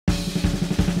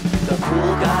The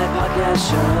Pool Guy Podcast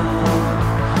Show.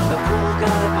 The Pool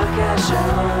Guy Podcast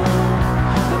Show.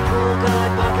 The Pool Guy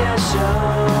Podcast Show.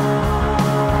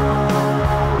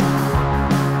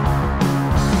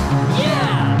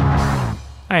 Yeah!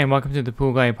 Hi, and welcome to the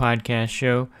Pool Guy Podcast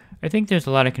Show. I think there's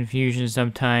a lot of confusion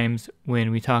sometimes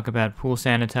when we talk about pool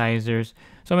sanitizers,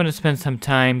 so I'm going to spend some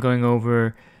time going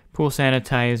over pool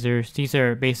sanitizers. These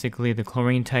are basically the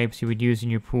chlorine types you would use in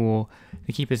your pool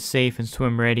to keep it safe and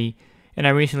swim ready. And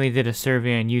I recently did a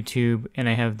survey on YouTube, and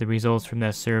I have the results from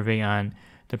that survey on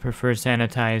the preferred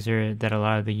sanitizer that a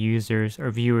lot of the users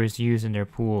or viewers use in their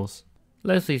pools.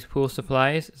 Leslie's Pool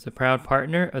Supplies is a proud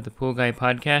partner of the Pool Guy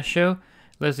Podcast Show.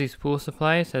 Leslie's Pool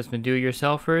Supplies has been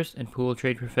do-it-yourselfers and pool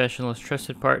trade professionals'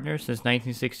 trusted partner since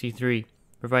 1963,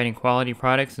 providing quality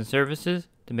products and services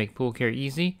to make pool care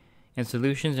easy and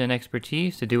solutions and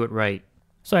expertise to do it right.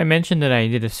 So I mentioned that I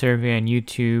did a survey on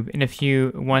YouTube, and if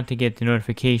you want to get the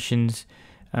notifications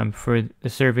for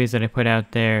the surveys that I put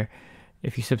out there,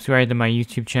 if you subscribe to my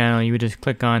YouTube channel, you would just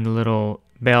click on the little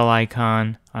bell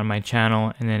icon on my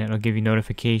channel, and then it'll give you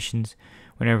notifications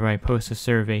whenever I post a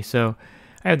survey. So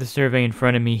I have the survey in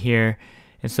front of me here,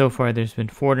 and so far there's been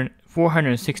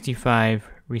 465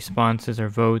 responses or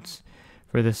votes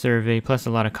for the survey, plus a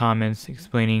lot of comments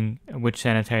explaining which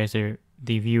sanitizer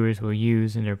the viewers will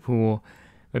use in their pool.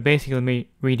 But basically, let me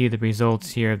read you the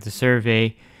results here of the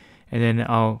survey, and then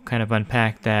I'll kind of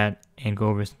unpack that and go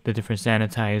over the different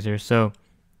sanitizers. So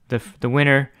the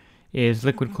winner is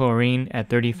liquid chlorine at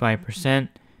 35%,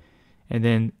 and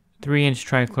then 3-inch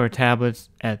trichlor tablets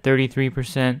at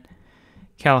 33%.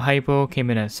 Cal Hypo came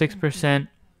in at 6%,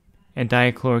 and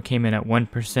Diachlor came in at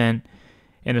 1%,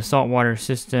 and a saltwater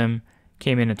system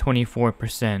came in at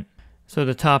 24%. So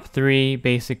the top three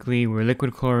basically were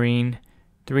liquid chlorine,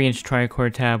 3-inch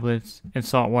trichlor tablets, and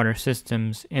saltwater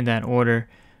systems in that order,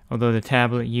 although the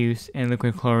tablet use and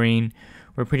liquid chlorine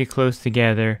were pretty close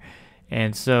together.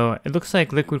 And so it looks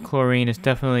like liquid chlorine is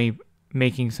definitely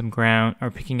making some ground, or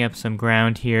picking up some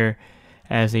ground here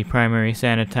as a primary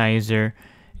sanitizer.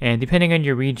 And depending on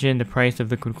your region, the price of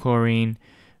liquid chlorine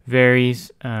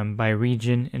varies by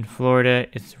region. In Florida,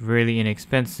 it's really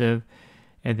inexpensive,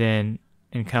 and then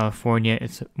in California,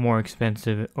 it's more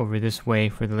expensive over this way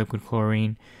for the liquid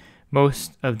chlorine.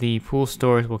 Most of the pool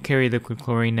stores will carry liquid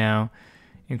chlorine now,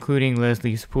 including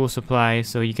Leslie's Pool Supplies,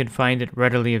 so you can find it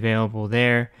readily available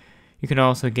there. You can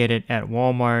also get it at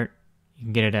Walmart. You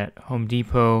can get it at Home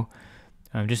Depot.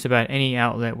 Just about any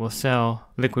outlet will sell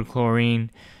liquid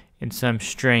chlorine in some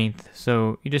strength,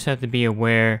 so you just have to be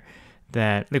aware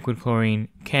that liquid chlorine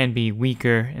can be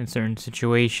weaker in certain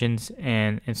situations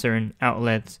and in certain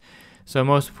outlets. So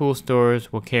most pool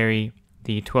stores will carry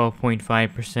the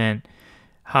 12.5%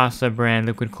 Hasa brand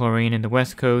liquid chlorine in the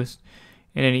West Coast,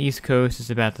 and in the East Coast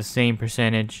it's about the same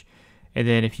percentage. And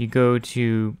then if you go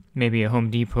to maybe a Home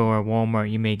Depot or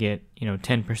Walmart, you may get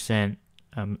 10%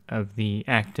 of the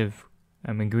active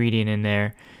ingredient in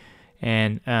there.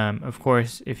 And of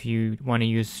course, if you want to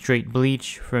use straight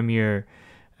bleach from your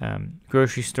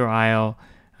grocery store aisle,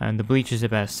 the bleach is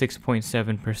about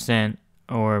 6.7%,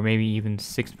 or maybe even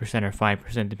 6% or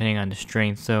 5%, depending on the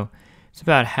strength. So it's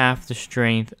about half the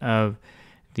strength of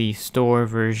the store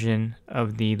version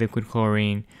of the liquid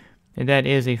chlorine. And that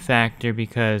is a factor,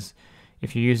 because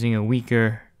if you're using a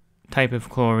weaker type of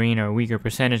chlorine or a weaker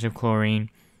percentage of chlorine,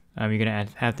 you're going to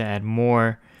have to add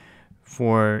more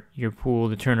for your pool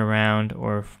to turn around,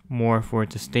 or more for it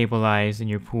to stabilize in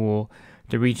your pool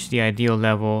to reach the ideal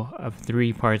level of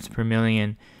 3 parts per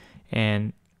million,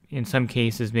 and in some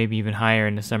cases maybe even higher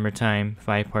in the summertime,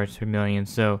 5 parts per million.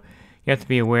 So you have to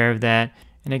be aware of that.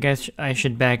 And I guess I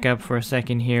should back up for a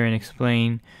second here and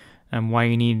explain why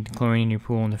you need chlorine in your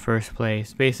pool in the first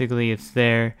place. Basically, it's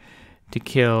there to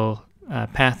kill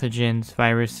pathogens,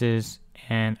 viruses,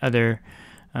 and other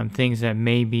things that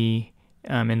may be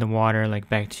in the water, like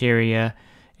bacteria,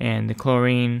 and the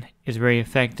chlorine is very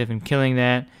effective in killing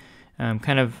that.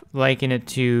 Kind of liken it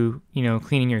to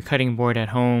cleaning your cutting board at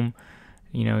home.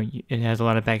 It has a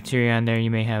lot of bacteria on there.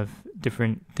 You may have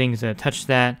different things that touch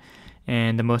that,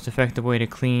 and the most effective way to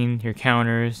clean your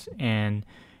counters and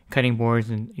cutting boards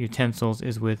and utensils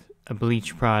is with a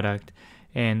bleach product.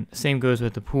 And same goes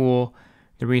with the pool.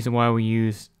 The reason why we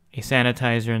use a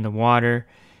sanitizer in the water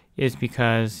is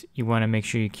because you want to make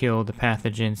sure you kill the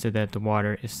pathogens so that the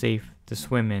water is safe to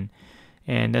swim in.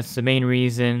 And that's the main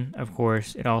reason. Of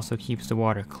course, it also keeps the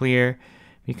water clear,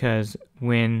 because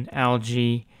when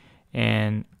algae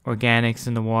and organics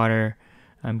in the water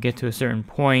get to a certain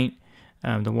point,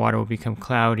 the water will become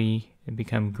cloudy and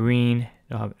become green.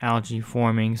 They'll have algae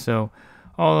forming. So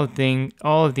all of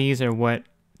these are what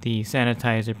the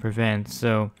sanitizer prevents.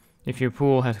 So if your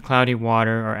pool has cloudy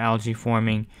water or algae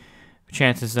forming,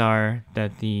 chances are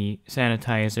that the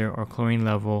sanitizer or chlorine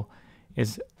level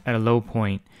is at a low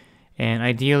point. And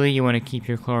ideally, you want to keep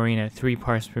your chlorine at 3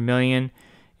 parts per million,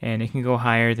 and it can go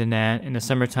higher than that. In the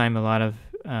summertime, a lot of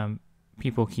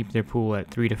people keep their pool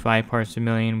at 3 to 5 parts per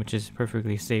million, which is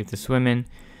perfectly safe to swim in.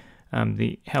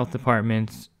 The health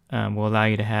departments will allow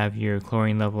you to have your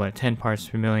chlorine level at 10 parts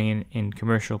per million in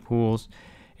commercial pools.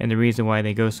 And the reason why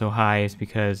they go so high is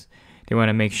because they want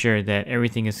to make sure that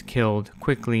everything is killed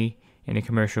quickly in a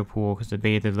commercial pool, because the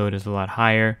bather load is a lot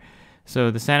higher. So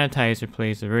the sanitizer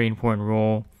plays a very important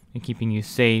role in keeping you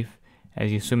safe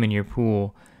as you swim in your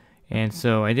pool. And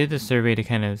so I did the survey to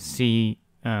kind of see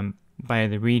by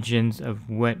the regions of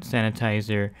what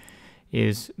sanitizer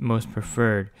is most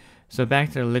preferred. So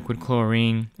back to the liquid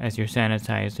chlorine as your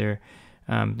sanitizer.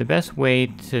 The best way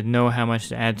to know how much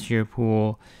to add to your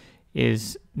pool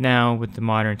is now with the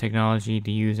modern technology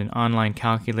to use an online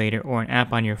calculator or an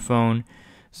app on your phone.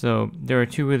 So there are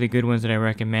 2 really good ones that I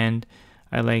recommend.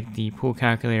 I like the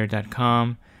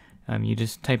poolcalculator.com. You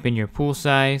just type in your pool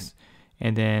size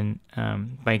and then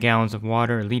by gallons of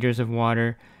water or liters of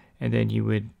water, and then you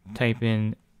would type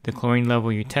in the chlorine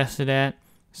level you tested at.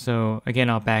 So again,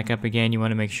 I'll back up again. You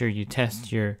want to make sure you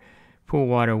test your pool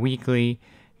water weekly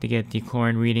to get the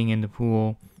chlorine reading in the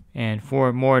pool. And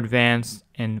for more advanced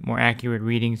and more accurate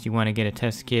readings, you want to get a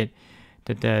test kit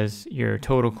that does your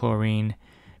total chlorine,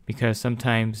 because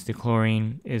sometimes the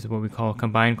chlorine is what we call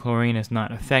combined chlorine. It's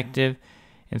not effective.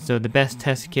 And so the best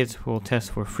test kits will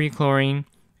test for free chlorine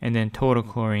and then total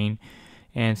chlorine.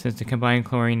 And since the combined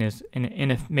chlorine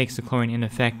makes the chlorine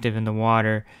ineffective in the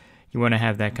water, you want to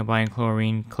have that combined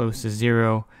chlorine close to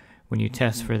 0 when you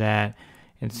test for that.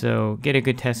 And so get a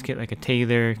good test kit like a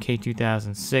Taylor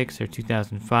K2006 or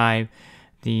 2005.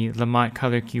 The Lamont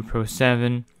Color Q Pro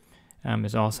 7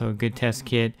 is also a good test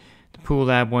kit. The Pool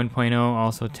Lab 1.0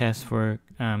 also tests for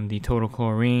the total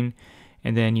chlorine.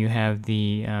 And then you have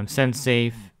the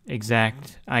SenSafe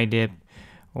Exact iDip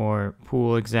or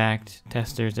Pool Exact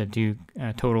testers that do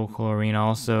total chlorine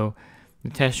also. The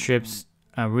test strips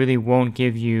really won't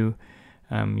give you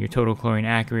your total chlorine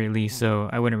accurately, so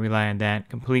I wouldn't rely on that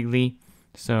completely.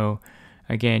 So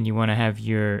again, you want to have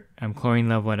your chlorine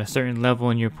level at a certain level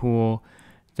in your pool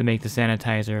to make the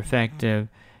sanitizer effective.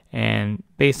 And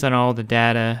based on all the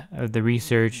data of the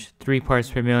research, 3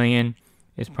 parts per million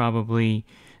is probably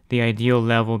the ideal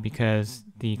level because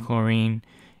the chlorine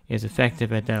is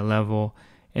effective at that level.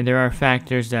 And there are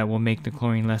factors that will make the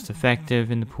chlorine less effective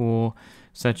in the pool,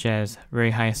 such as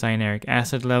very high cyanuric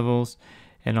acid levels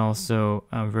and also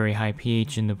very high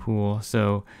pH in the pool.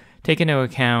 So take into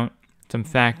account some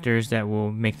factors that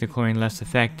will make the chlorine less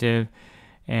effective,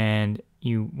 and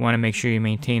you want to make sure you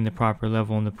maintain the proper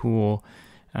level in the pool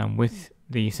with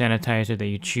the sanitizer that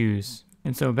you choose.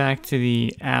 And so back to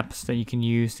the apps that you can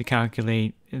use to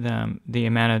calculate the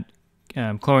amount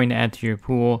of chlorine to add to your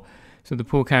pool. So the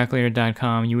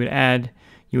poolcalculator.com, you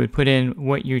would put in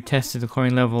what you tested the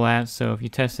chlorine level at. So if you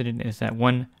tested it as at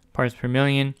 1 parts per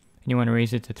million and you want to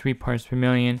raise it to 3 parts per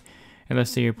million, and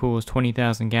let's say your pool is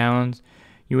 20,000 gallons,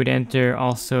 you would enter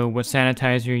also what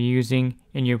sanitizer you're using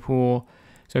in your pool.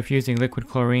 So if you're using liquid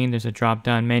chlorine, there's a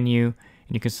drop-down menu,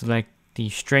 and you can select the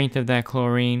strength of that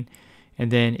chlorine, and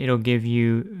then it'll give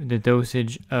you the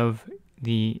dosage of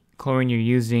the chlorine you're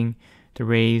using to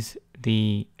raise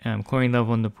the chlorine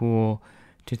level in the pool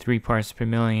to 3 parts per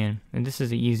million. And this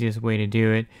is the easiest way to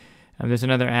do it. There's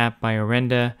another app by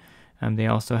Orenda. They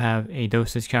also have a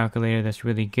dosage calculator that's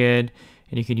really good,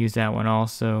 and you could use that one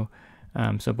also.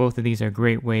 So both of these are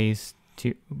great apps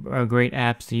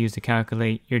to use to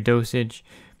calculate your dosage.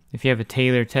 If you have a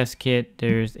Taylor test kit,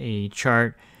 there's a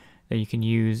chart that you can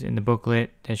use in the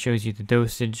booklet that shows you the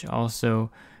dosage also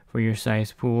for your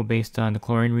size pool based on the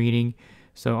chlorine reading.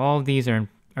 So all of these are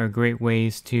great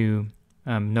ways to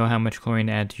know how much chlorine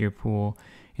to add to your pool.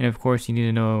 And of course, you need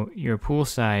to know your pool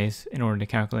size in order to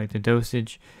calculate the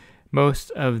dosage.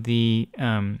 Most of the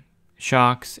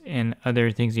shocks and other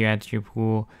things you add to your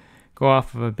pool go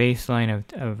off of a baseline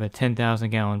of a 10,000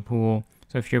 gallon pool.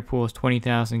 So if your pool is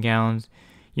 20,000 gallons,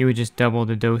 you would just double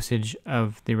the dosage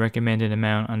of the recommended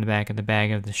amount on the back of the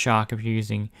bag of the shock if you're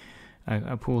using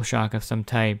a pool shock of some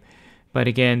type. But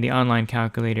again, the online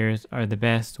calculators are the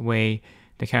best way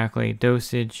to calculate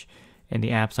dosage, and the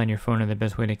apps on your phone are the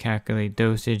best way to calculate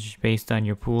dosage based on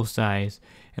your pool size.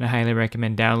 And I highly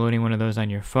recommend downloading one of those on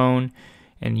your phone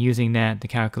and using that to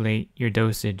calculate your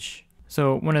dosage.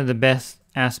 So one of the best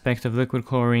aspects of liquid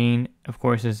chlorine, of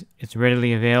course, is it's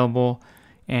readily available,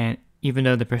 and even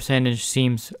though the percentage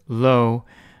seems low,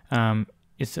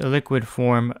 it's a liquid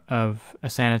form of a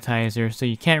sanitizer, so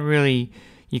you can't really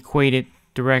equate it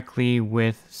directly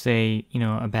with, say,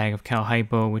 a bag of Cal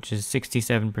Hypo, which is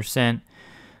 67%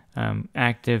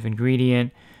 active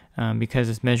ingredient. Because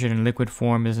it's measured in liquid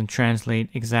form, doesn't translate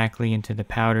exactly into the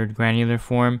powdered granular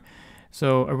form.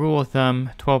 So a rule of thumb,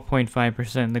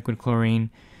 12.5% liquid chlorine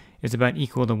is about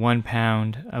equal to 1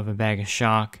 pound of a bag of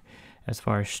shock as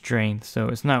far as strength. So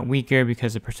it's not weaker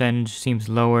because the percentage seems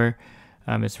lower.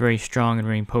 It's very strong and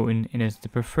very potent, and it's the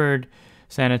preferred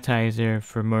sanitizer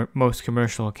for most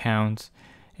commercial accounts.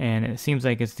 And it seems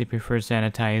like it's the preferred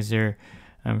sanitizer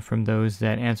from those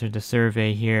that answered the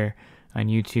survey here on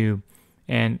YouTube.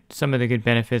 And some of the good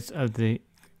benefits of the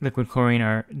liquid chlorine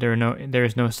are there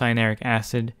is no cyanuric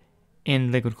acid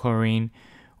in liquid chlorine,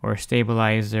 or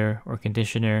stabilizer or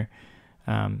conditioner.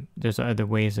 There's other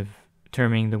ways of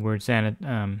terming the word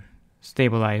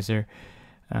stabilizer.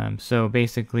 So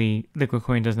basically, liquid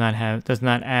chlorine does not add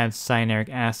cyanuric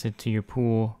acid to your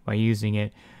pool by using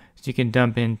it. So you can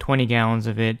dump in 20 gallons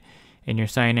of it, and your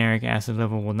cyanuric acid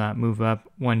level will not move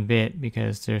up one bit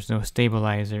because there's no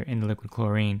stabilizer in the liquid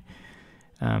chlorine.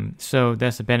 So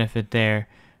that's a benefit there.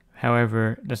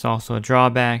 However, that's also a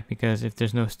drawback, because if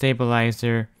there's no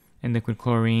stabilizer in liquid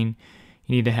chlorine,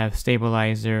 you need to have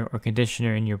stabilizer or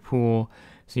conditioner in your pool.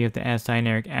 So you have to add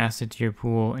cyanuric acid to your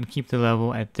pool and keep the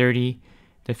level at 30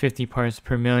 to 50 parts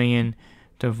per million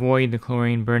to avoid the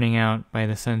chlorine burning out by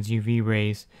the sun's UV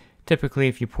rays. Typically,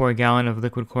 if you pour a gallon of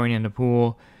liquid chlorine in the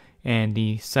pool and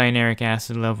the cyanuric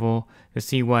acid level, the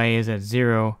CY, is at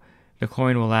 0, the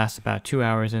chlorine will last about 2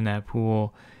 hours in that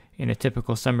pool in a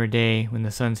typical summer day when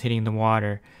the sun's hitting the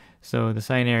water. So the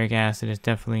cyanuric acid is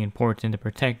definitely important to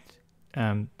protect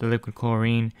the liquid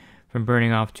chlorine from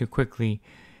burning off too quickly.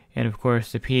 And of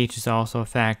course, the pH is also a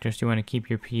factor, so you want to keep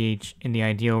your pH in the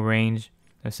ideal range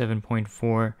of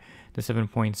 7.4 to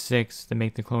 7.6 to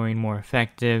make the chlorine more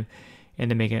effective and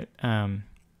to make it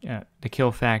the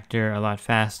kill factor a lot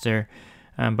faster.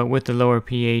 But with the lower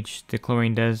pH, the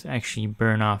chlorine does actually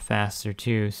burn off faster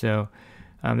too. So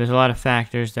there's a lot of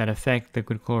factors that affect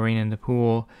liquid chlorine in the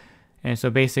pool. And so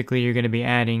basically, you're going to be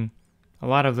adding a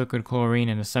lot of liquid chlorine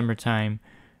in the summertime,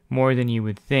 more than you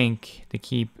would think, to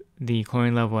keep the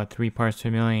chlorine level at 3 parts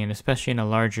per million, especially in a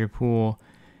larger pool,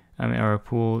 or a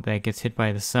pool that gets hit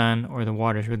by the sun, or the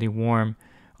water is really warm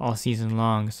all season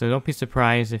long. So don't be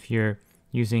surprised if you're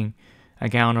using a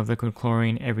gallon of liquid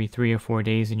chlorine every 3 or 4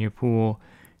 days in your pool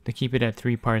to keep it at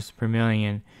 3 parts per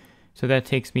million. So that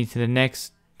takes me to the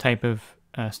next type of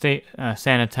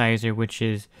sanitizer, which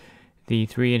is the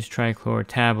 3-inch trichlor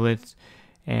tablets.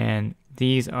 And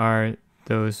these are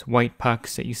those white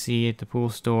pucks that you see at the pool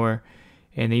store,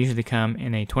 and they usually come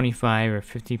in a 25 or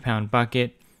 50 pound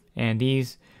bucket. And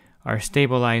these are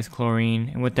stabilized chlorine,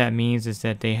 and what that means is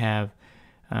that they have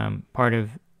part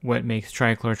of what makes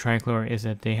trichlor is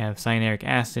that they have cyanuric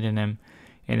acid in them,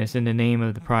 and it's in the name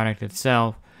of the product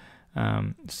itself.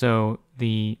 So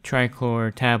the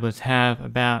trichlor tablets have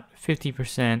about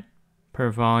 50% per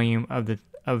volume of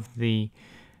the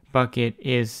bucket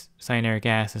is cyanuric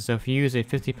acid. So if you use a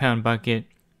 50-pound bucket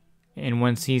in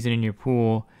one season in your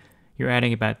pool, you're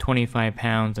adding about 25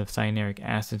 pounds of cyanuric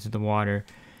acid to the water.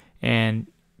 And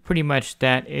pretty much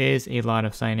that is a lot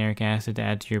of cyanuric acid to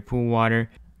add to your pool water.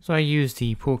 So I used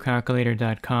the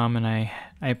poolcalculator.com, and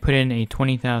I put in a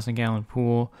 20,000 gallon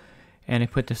pool, and I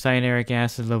put the cyanuric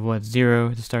acid level at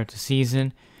 0 to start the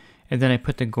season. And then I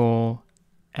put the goal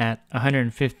at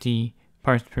 150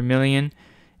 parts per million,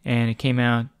 and it came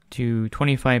out to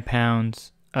 25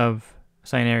 pounds of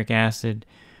cyanuric acid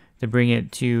to bring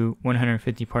it to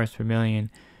 150 parts per million.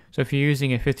 So if you're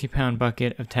using a 50-pound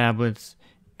bucket of tablets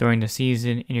during the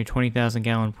season in your 20,000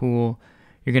 gallon pool,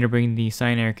 you're going to bring the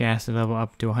cyanuric acid level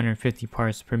up to 150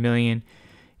 parts per million.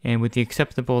 And with the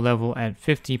acceptable level at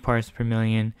 50 parts per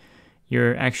million,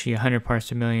 you're actually 100 parts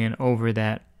per million over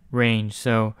that range.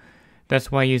 So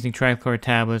that's why using trichlor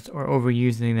tablets or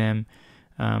overusing them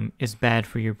is bad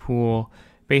for your pool.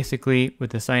 Basically, with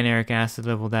the cyanuric acid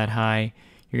level that high,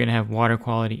 you're going to have water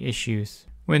quality issues.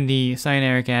 When the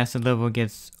cyanuric acid level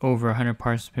gets over 100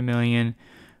 parts per million,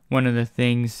 one of the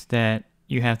things that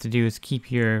you have to do is keep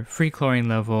your free chlorine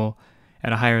level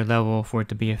at a higher level for it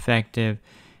to be effective,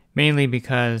 mainly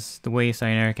because the way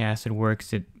cyanuric acid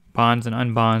works, it bonds and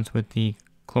unbonds with the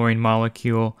chlorine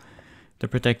molecule to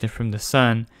protect it from the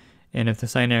sun. And if the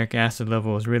cyanuric acid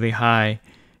level is really high,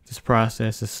 this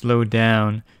process is slowed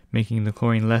down, making the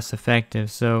chlorine less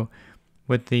effective. So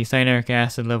with the cyanuric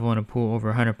acid level in a pool over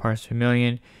 100 parts per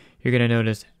million, you're going to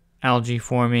notice algae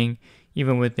forming,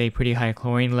 even with a pretty high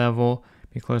chlorine level,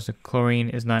 because the chlorine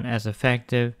is not as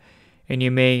effective. And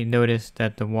you may notice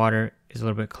that the water is a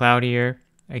little bit cloudier,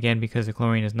 again because the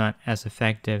chlorine is not as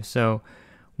effective. So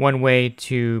one way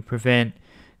to prevent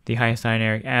the high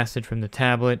cyanuric acid from the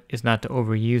tablet is not to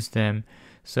overuse them.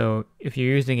 So if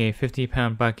you're using a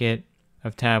 50-pound bucket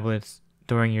of tablets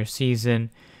during your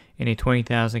season in a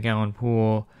 20,000-gallon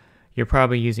pool, you're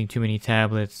probably using too many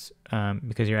tablets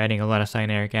because you're adding a lot of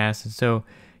cyanuric acid. So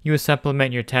you would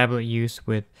supplement your tablet use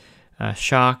with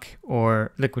shock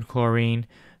or liquid chlorine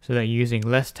so that you're using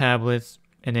less tablets,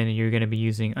 and then you're going to be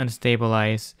using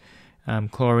unstabilized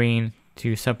chlorine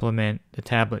to supplement the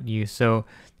tablet use. So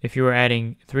if you were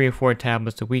adding 3 or 4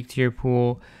 tablets a week to your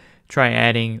pool, try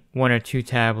adding 1 or 2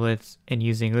 tablets and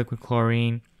using liquid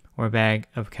chlorine or a bag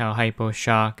of Cal Hypo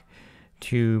shock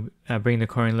to bring the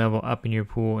chlorine level up in your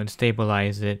pool and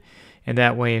stabilize it. And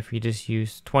that way, if you just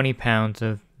use 20 pounds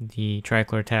of the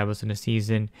trichlor tablets in a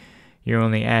season, you're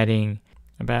only adding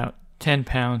about 10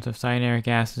 pounds of cyanuric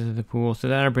acid to the pool. So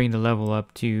that'll bring the level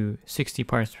up to 60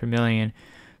 parts per million.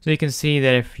 So you can see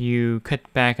that if you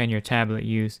cut back on your tablet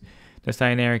use, the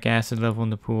cyanuric acid level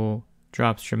in the pool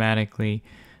drops dramatically.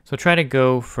 So try to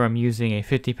go from using a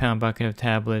 50-pound bucket of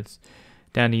tablets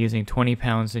down to using 20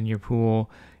 pounds in your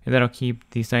pool, and that'll keep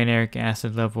the cyanuric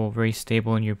acid level very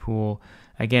stable in your pool.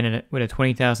 Again, with a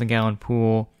 20,000-gallon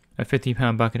pool, a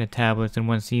 50-pound bucket of tablets in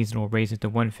one season will raise it to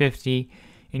 150,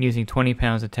 and using 20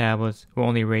 pounds of tablets will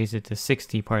only raise it to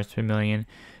 60 parts per million.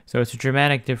 So it's a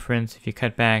dramatic difference if you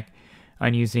cut back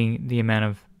on using the amount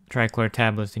of trichlor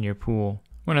tablets in your pool.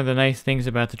 One of the nice things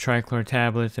about the trichlor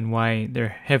tablets and why they're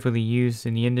heavily used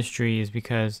in the industry is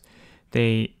because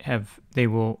they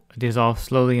will dissolve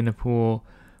slowly in the pool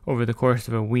over the course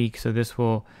of a week. So this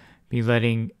will be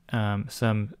letting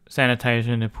some sanitizer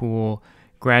in the pool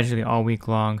gradually all week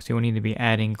long. So you won't need to be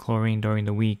adding chlorine during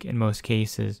the week in most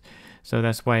cases. So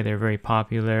that's why they're very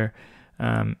popular,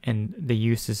 and the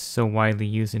use is so widely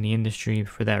used in the industry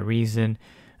for that reason.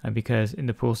 Because in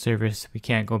the pool service, we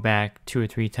can't go back 2 or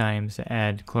 3 times to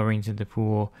add chlorine to the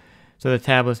pool. So the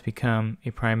tablets become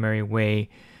a primary way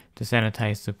to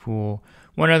sanitize the pool.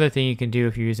 One other thing you can do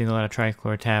if you're using a lot of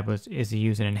trichlor tablets is to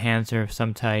use an enhancer of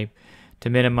some type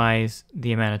to minimize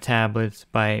the amount of tablets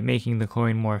by making the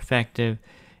chlorine more effective.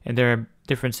 And there are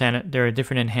different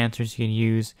enhancers you can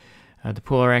use. The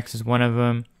Pool RX is one of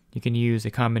them. You can use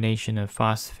a combination of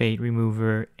phosphate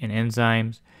remover and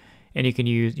enzymes. And you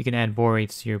can add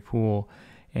borates to your pool,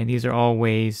 and these are all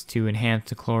ways to enhance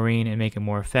the chlorine and make it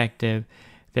more effective,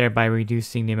 thereby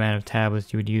reducing the amount of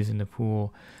tablets you would use in the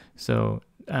pool. So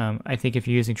I think if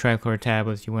you're using trichlor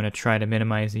tablets, you want to try to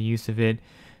minimize the use of it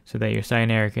so that your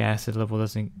cyanuric acid level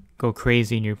doesn't go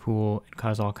crazy in your pool and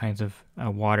cause all kinds of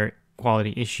water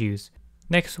quality issues.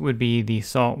 Next would be the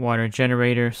saltwater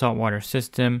generator, saltwater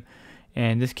system.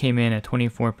 And this came in at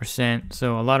 24%.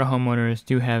 So a lot of homeowners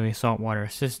do have a saltwater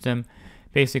system.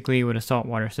 Basically, what a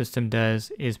saltwater system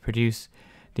does is produce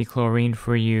the chlorine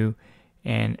for you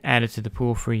and add it to the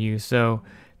pool for you. So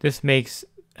this makes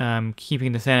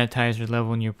keeping the sanitizer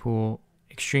level in your pool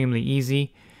extremely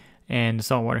easy. And the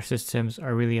saltwater systems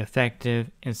are really effective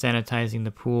in sanitizing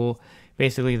the pool.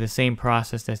 Basically, the same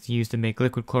process that's used to make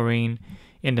liquid chlorine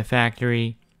in the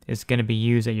factory is going to be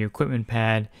used at your equipment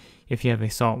pad if you have a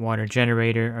saltwater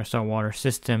generator or saltwater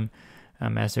system,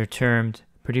 as they're termed,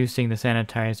 producing the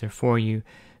sanitizer for you.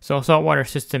 So a saltwater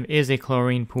system is a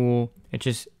chlorine pool. It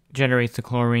just generates the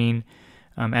chlorine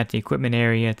at the equipment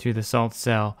area through the salt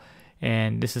cell.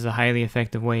 And this is a highly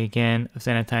effective way, again, of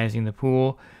sanitizing the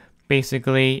pool.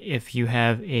 Basically, if you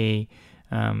have a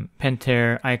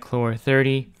Pentair iChlor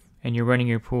 30 and you're running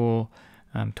your pool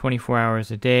 24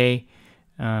 hours a day,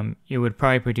 it would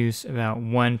probably produce about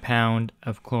 1 pound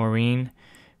of chlorine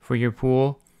for your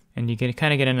pool. And you can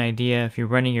kind of get an idea if you're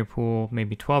running your pool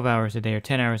maybe 12 hours a day or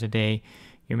 10 hours a day,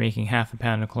 you're making half a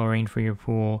pound of chlorine for your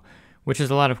pool, which is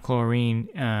a lot of chlorine,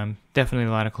 definitely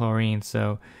a lot of chlorine.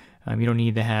 So you don't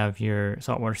need to have your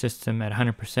saltwater system at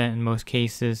 100% in most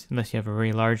cases, unless you have a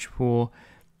very large pool,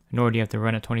 nor do you have to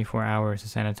run it 24 hours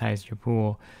to sanitize your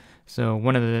pool. So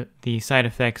one of the side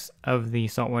effects of the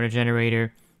saltwater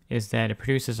generator is that it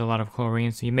produces a lot of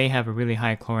chlorine, so you may have a really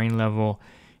high chlorine level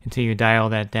until you dial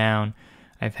that down.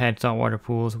 I've had saltwater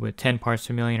pools with 10 parts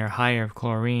per million or higher of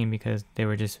chlorine because they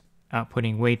were just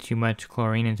outputting way too much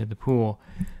chlorine into the pool.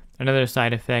 Another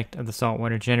side effect of the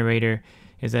saltwater generator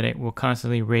is that it will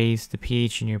constantly raise the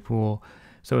pH in your pool.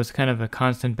 So it's kind of a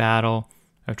constant battle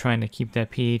of trying to keep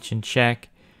that pH in check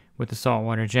with the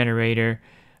saltwater generator,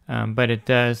 but it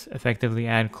does effectively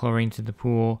add chlorine to the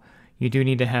pool. You do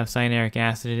need to have cyanuric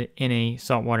acid in a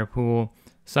saltwater pool.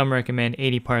 Some recommend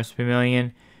 80 parts per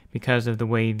million because of the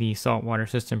way the saltwater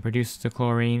system produces the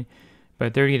chlorine,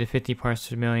 but 30 to 50 parts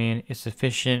per million is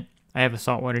sufficient. I have a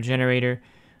saltwater generator.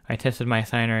 I tested my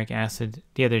cyanuric acid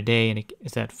the other day and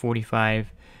it's at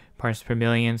 45 parts per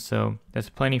million, so that's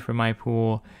plenty for my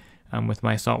pool with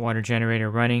my saltwater generator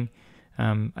running.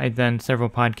 I've done several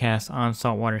podcasts on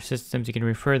saltwater systems. You can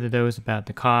refer to those about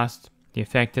the cost, the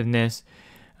effectiveness,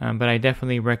 but I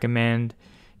definitely recommend,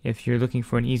 if you're looking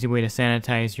for an easy way to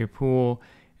sanitize your pool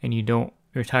and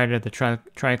you're tired of the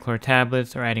trichlor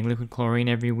tablets or adding liquid chlorine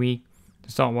every week,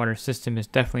 the saltwater system is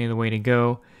definitely the way to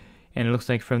go. And it looks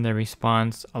like from the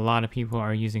response, a lot of people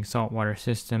are using saltwater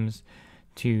systems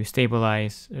to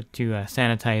stabilize, to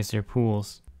sanitize their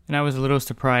pools. And I was a little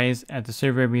surprised at the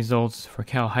survey results for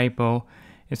Cal Hypo.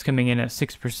 It's coming in at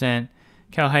 6%.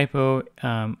 Cal Hypo,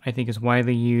 I think, is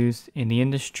widely used in the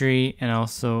industry and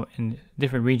also in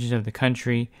different regions of the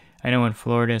country. I know in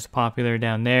Florida it's popular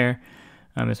down there.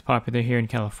 It's popular here in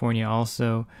California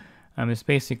also. It's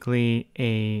basically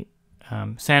a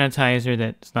sanitizer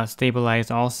that's not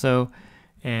stabilized also,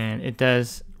 and it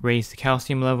does raise the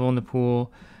calcium level in the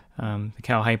pool. The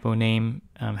Cal Hypo name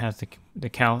has the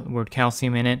word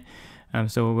calcium in it,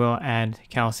 so it will add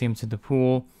calcium to the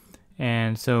pool.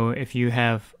 And so if you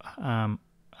have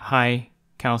high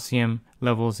calcium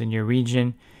levels in your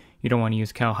region, you don't want to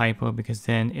use Cal Hypo, because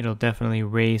then it'll definitely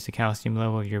raise the calcium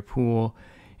level of your pool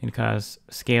and cause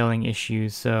scaling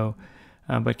issues. So,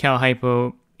 but Cal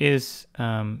Hypo is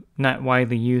not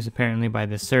widely used apparently by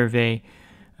the survey,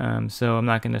 so I'm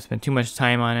not going to spend too much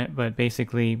time on it. But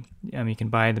basically, you can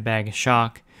buy the bag of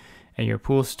shock at your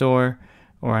pool store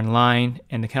or online,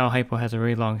 and the Cal Hypo has a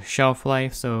very long shelf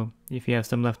life, so if you have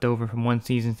some left over from one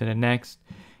season to the next,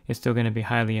 it's still going to be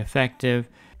highly effective.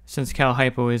 Since Cal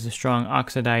Hypo is a strong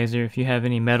oxidizer, if you have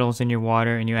any metals in your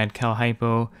water and you add Cal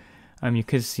Hypo, you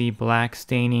could see black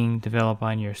staining develop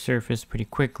on your surface pretty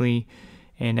quickly,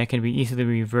 and that can be easily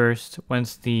reversed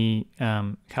once the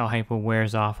Cal Hypo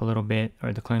wears off a little bit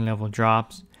or the chlorine level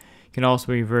drops. You can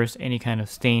also reverse any kind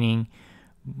of staining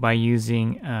by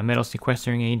using metal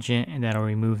sequestering agent, and that'll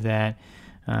remove that,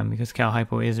 because Cal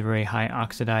Hypo is a very high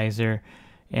oxidizer,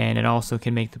 and it also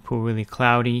can make the pool really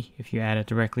cloudy if you add it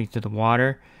directly to the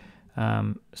water.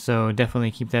 So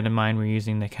definitely keep that in mind when you're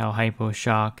using the Cal Hypo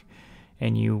shock,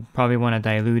 and you probably want to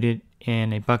dilute it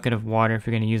in a bucket of water if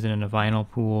you're going to use it in a vinyl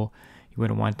pool. You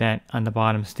wouldn't want that on the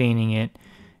bottom staining it.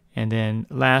 And then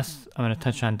last, I'm going to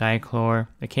touch on dichlor.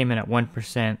 It came in at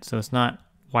 1%, so it's not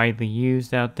widely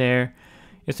used out there.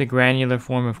 It's a granular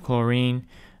form of chlorine,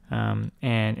 and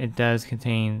it does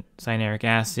contain cyanuric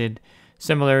acid.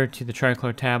 Similar to the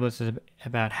trichlor tablets,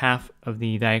 about half of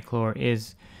the dichlor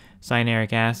is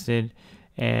cyanuric acid,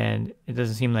 and it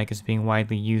doesn't seem like it's being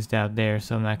widely used out there,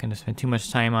 so I'm not going to spend too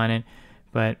much time on it.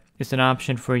 But it's an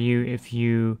option for you if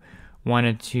you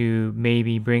wanted to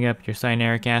maybe bring up your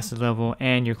cyanuric acid level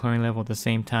and your chlorine level at the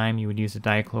same time. You would use the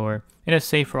dichlor, and it's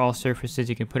safe for all surfaces.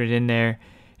 You can put it in there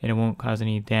and it won't cause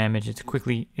any damage. It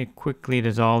quickly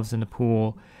dissolves in the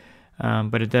pool,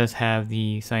 but it does have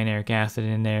the cyanuric acid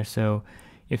in there. So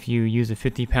if you use a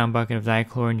 50-pound bucket of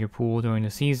dichlor in your pool during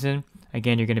the season,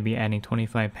 again, you're going to be adding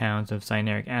 25 pounds of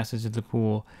cyanuric acid to the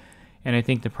pool. And I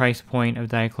think the price point of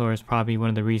dichlor is probably one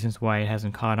of the reasons why it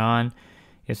hasn't caught on.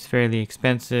 It's fairly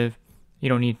expensive. You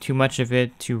don't need too much of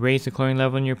it to raise the chlorine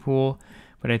level in your pool,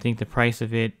 but I think the price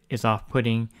of it is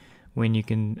off-putting when you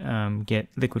can get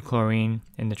liquid chlorine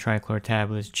and the trichlor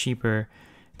tablets cheaper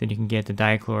than you can get the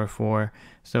dichlor for.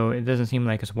 So it doesn't seem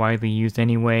like it's widely used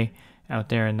anyway out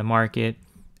there in the market.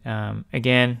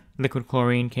 Again, liquid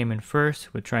chlorine came in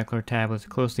first, with trichlor tablets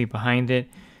closely behind it,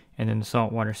 and then the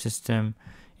saltwater system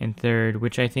in third,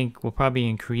 which I think will probably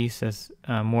increase as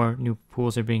more new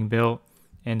pools are being built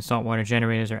and saltwater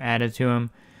generators are added to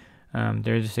them.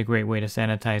 They're just a great way to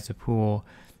sanitize the pool.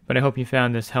 But I hope you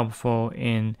found this helpful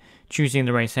in choosing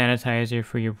the right sanitizer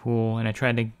for your pool, and I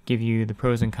tried to give you the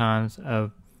pros and cons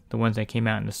of the ones that came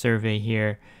out in the survey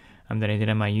here that I did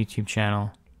on my YouTube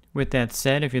channel. With that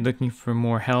said, if you're looking for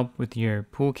more help with your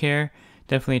pool care,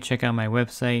 definitely check out my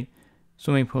website,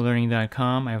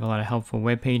 swimmingpoollearning.com. I have a lot of helpful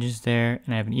web pages there,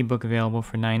 and I have an ebook available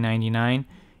for $9.99.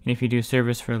 And if you do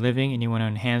service for a living and you want to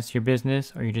enhance your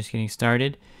business, or you're just getting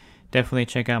started, definitely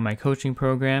check out my coaching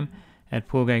program at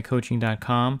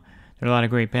poolguycoaching.com. There are a lot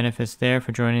of great benefits there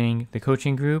for joining the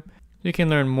coaching group. You can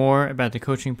learn more about the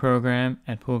coaching program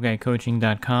at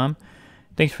poolguycoaching.com.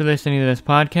 Thanks for listening to this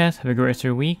podcast. Have a great rest of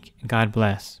your week, and God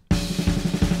bless. The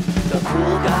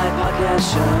Pool Guy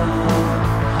Podcast Show.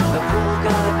 The Pool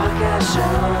Guy Podcast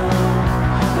Show.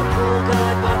 The Pool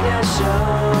Guy Podcast Show.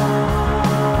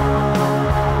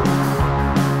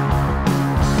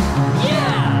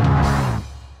 Yeah!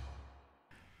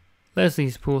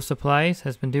 Leslie's Pool Supplies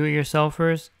has been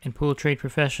do-it-yourselfers and pool trade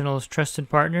professionals' trusted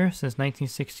partner since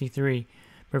 1963,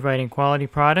 providing quality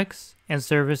products and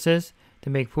services to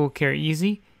make pool care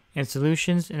easy and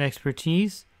solutions and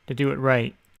expertise to do it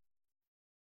right.